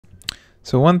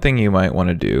So one thing you might want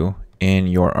to do in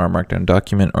your RMarkdown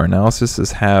document or analysis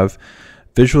is have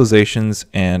visualizations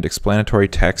and explanatory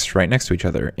text right next to each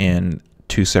other in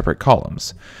two separate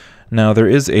columns. Now there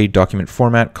is a document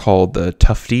format called the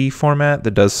Tufte format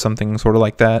that does something sort of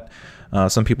like that.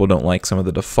 Some people don't like some of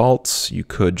the defaults. You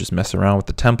could just mess around with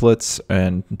the templates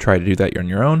and try to do that on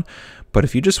your own. But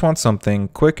if you just want something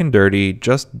quick and dirty,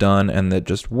 just done, and that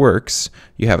just works,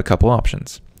 you have a couple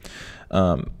options.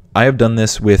 I have done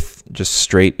this with just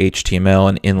straight HTML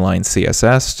and inline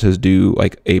CSS to do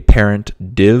like a parent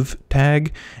div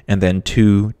tag and then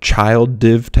two child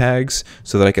div tags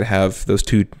so that I could have those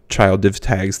two child div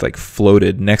tags like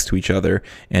floated next to each other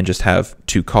and just have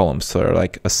two columns so they're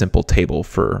like a simple table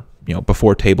for, you know,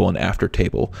 before table and after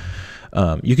table.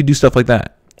 You could do stuff like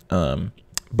that.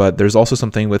 But there's also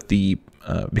something with the,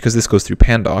 because this goes through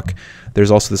Pandoc,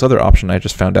 there's also this other option I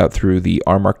just found out through the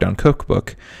RMarkdown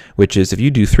cookbook, which is if you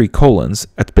do 3 colons,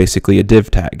 that's basically a div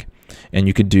tag. And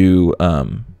you could do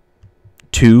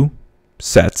 2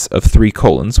 sets of 3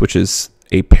 colons, which is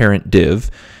a parent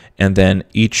div, and then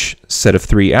each set of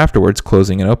 3 afterwards,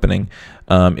 closing and opening,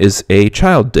 is a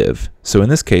child div. So in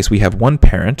this case, we have one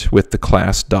parent with the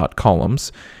class dot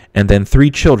columns, and then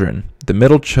 3 children. The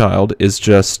middle child is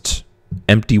just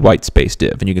empty white space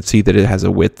div, and you can see that it has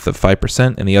a width of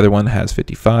 5% and the other one has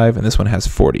 55 and this one has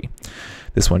 40.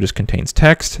 This one just contains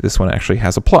text. This one actually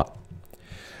has a plot.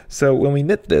 So when we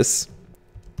knit this,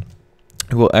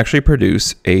 it will actually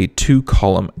produce a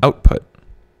 2-column output.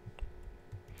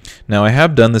 Now I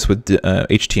have done this with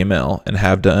HTML and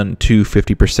have done 2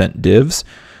 50% divs.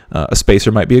 A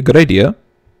spacer might be a good idea,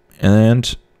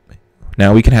 and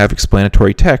now we can have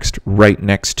explanatory text right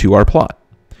next to our plot,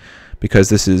 because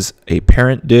this is a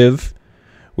parent div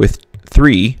with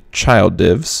 3 child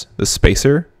divs, the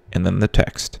spacer, and then the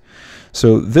text.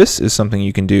 So this is something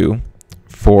you can do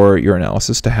for your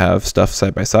analysis to have stuff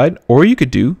side by side, or you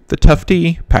could do the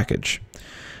Tufte package.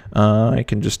 I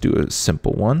can just do a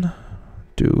simple one.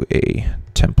 Do a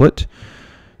template,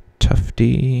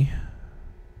 Tufte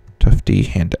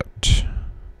handout.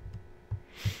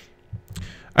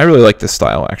 I really like this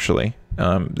style, actually.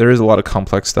 There is a lot of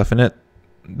complex stuff in it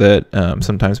that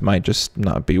sometimes might just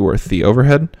not be worth the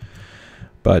overhead.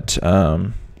 But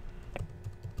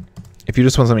if you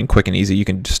just want something quick and easy, you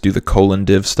can just do the colon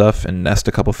div stuff and nest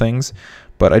a couple things.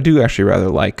 But I do actually rather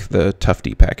like the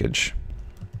Tufte package.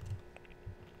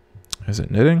 Is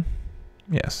it knitting?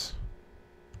 Yes.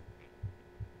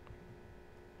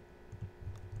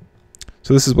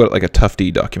 So this is what like a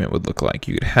Tufte document would look like.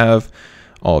 You could have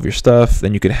all of your stuff,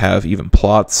 then you could have even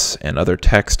plots and other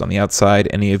text on the outside.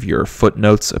 Any of your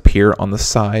footnotes appear on the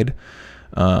side.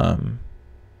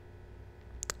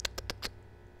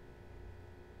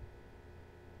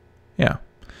 Yeah,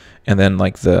 and then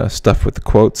like the stuff with the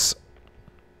quotes.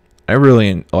 I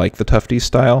really like the Tufte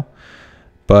style,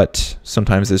 but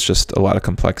sometimes it's just a lot of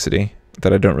complexity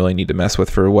that I don't really need to mess with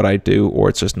for what I do, or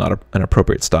it's just not an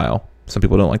appropriate style. Some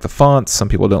people don't like the fonts. Some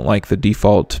people don't like the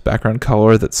default background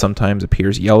color that sometimes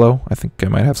appears yellow. I think I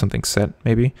might have something set,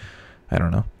 maybe. I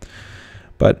don't know.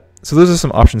 But so those are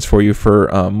some options for you for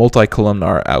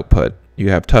multi-columnar output. You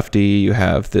have Tufte, you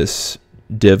have this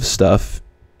div stuff,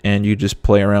 and you just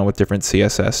play around with different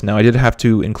CSS. Now I did have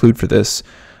to include for this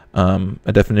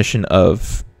a definition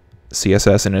of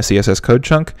CSS in a CSS code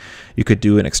chunk. You could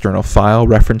do an external file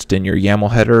referenced in your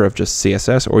YAML header of just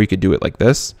CSS, or you could do it like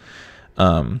this.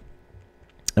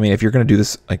 I mean, if you're going to do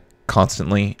this like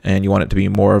constantly and you want it to be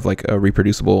more of like a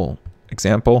reproducible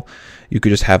example, you could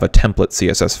just have a template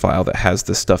CSS file that has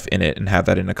this stuff in it and have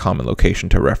that in a common location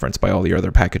to reference by all the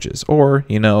other packages. Or,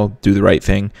 you know, do the right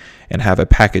thing and have a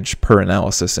package per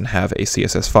analysis and have a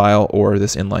CSS file or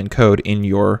this inline code in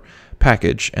your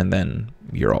package, and then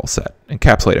you're all set.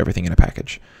 Encapsulate everything in a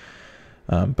package.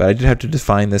 But I did have to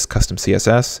define this custom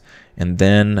CSS, and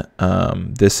then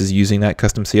this is using that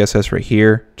custom CSS right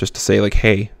here just to say like,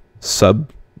 hey,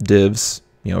 sub divs,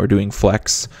 you know, we're doing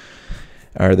flex,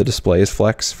 or the display is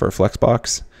flex for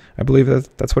flexbox. I believe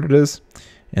that's what it is.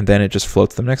 And then it just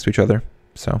floats them next to each other.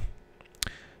 So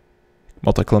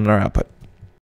multi-columnar output.